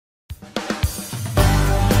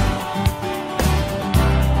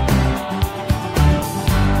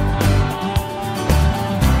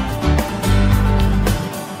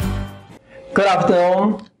Good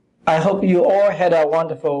afternoon. I hope you all had a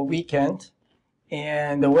wonderful weekend.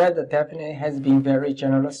 And the weather definitely has been very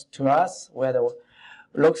generous to us. Weather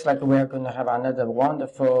looks like we're going to have another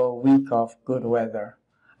wonderful week of good weather.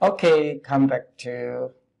 Okay, come back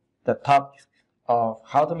to the topic of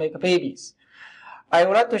how to make babies. I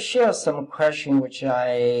would like to share some questions which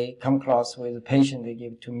I come across with patients they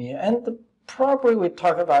give to me, and probably we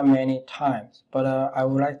talk about many times. But I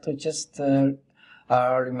would like to just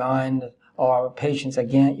remind our patients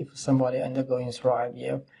again if somebody undergoing through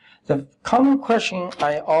IVF. The common question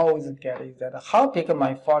I always get is that how big is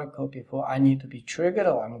my follicle before I need to be triggered,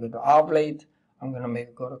 or I'm going to ovulate, I'm going to make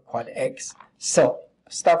it go to quad eggs. So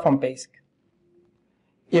start from basic.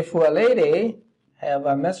 If a lady have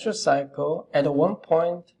a menstrual cycle, at one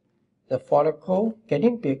point the follicle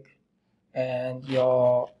getting big and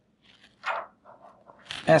your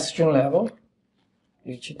estrogen level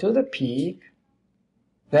reach to the peak,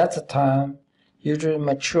 that's the time usually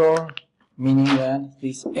mature, meaning that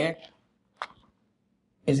this egg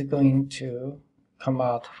is going to come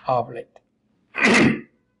out ovulate.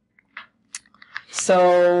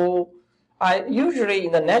 So I usually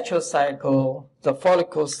in the natural cycle, the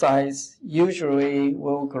follicle size usually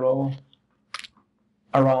will grow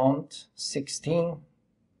around 16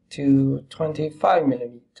 to 25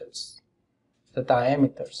 millimeters, the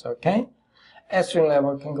diameters, okay? Estrogen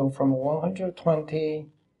level can go from 120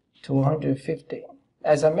 to 150.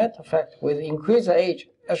 As a matter of fact, with increased age,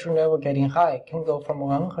 estrogen level getting high can go from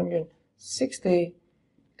 160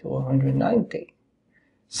 to 190.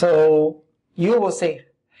 So you will say,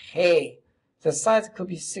 hey, the size could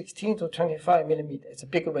be 16 to 25 millimeters. It's a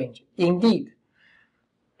big range. Indeed,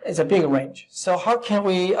 it's a big range. So how can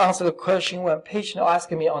we answer the question when patients are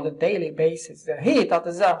asking me on a daily basis that, hey,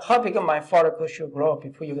 Dr. Zhang, how big my follicle should grow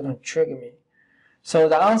before you're going to trigger me? So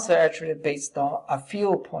the answer actually based on a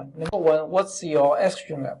few points. Number one, what's your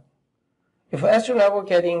estrogen level? If estrogen level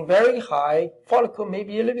getting very high, follicle may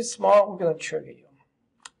be a little bit small, we're going to trigger you.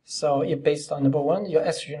 So it's based on number one, your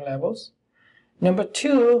estrogen levels. Number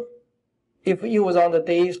two, if you was on the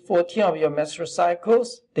day 14 of your menstrual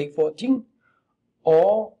cycles, day 14,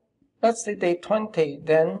 or let's say day 20,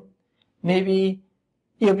 then maybe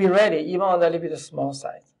you'll be ready, even on a little bit small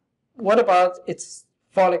size. What about its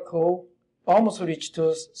follicle almost reached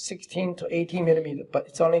to 16 to 18 millimeters, but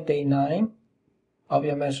it's only day 9 of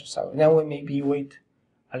your menstrual cycle. Then we maybe wait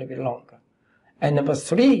a little bit longer. And number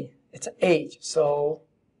three, it's age. So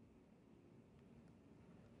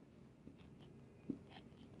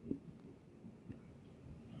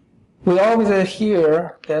we always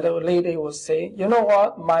hear that a lady will say, you know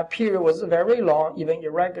what, my period was very long, even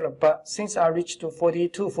irregular, but since I reached to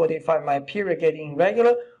 42, 45, my period getting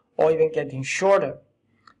irregular or even getting shorter.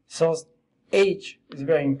 So age is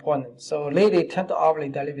very important. So ladies tend to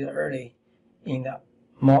ovulate a little bit early in the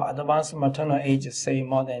more advanced maternal age, say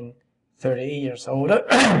more than 38 years old.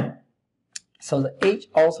 So the age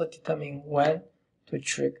also determines when to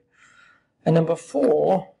trigger. And number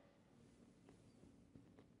four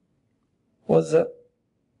was the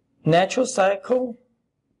natural cycle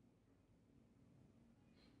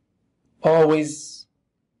or with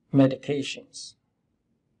medications.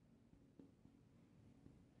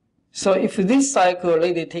 So if this cycle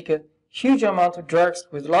lady take a huge amount of drugs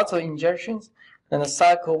with lots of injections, then the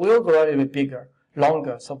cycle will grow a little bit bigger,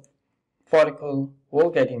 longer, so follicle will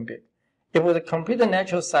get big. If with a complete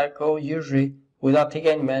natural cycle, usually without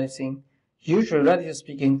taking any medicine, usually relatively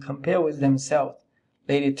speaking, compared with themselves,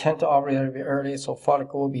 lady tend to ovulate a little bit early, so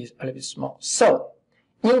follicle will be a little bit small. So,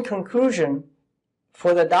 in conclusion,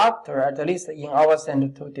 for the doctor, at least in our center,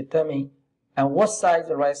 to determine and what size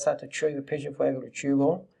the right size to trigger the patient for egg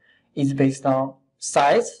retrieval is based on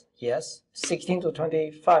size, yes, 16 to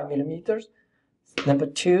 25 millimeters. Number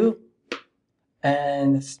two,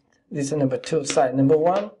 and this is number two, size. Number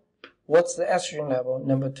one, what's the estrogen level?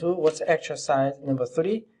 Number two, what's the exercise? Number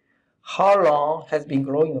three, how long has been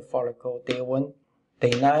growing the follicle? Day 1,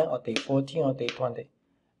 day 9, or day 14, or day 20?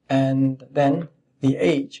 And then the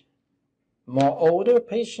age. More older,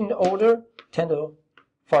 patient older, tend to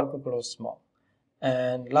follicle grow small.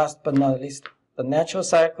 And last but not least, the natural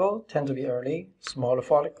cycle tend to be early, smaller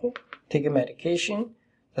follicle. Take a medication,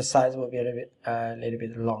 the size will be a little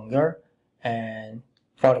bit longer, and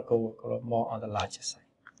follicle will grow more on the larger side.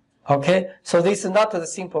 Okay, so this is not a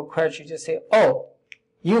simple question. You just say, oh,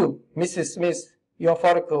 you, Mrs. Smith, your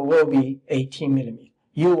follicle will be 18 millimeters.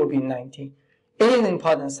 You will be 19. It is an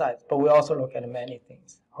important size, but we also look at many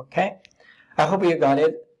things. Okay, I hope you got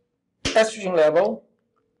it. Estrogen level,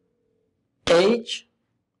 age,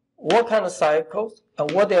 what kind of cycles,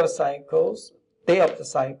 and what they are cycles, day of the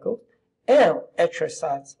cycle, and actual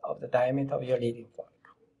size of the diameter of your leading follicle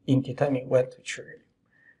in determining when to treat.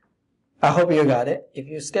 I hope you got it. If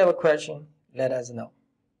you still have a question, let us know.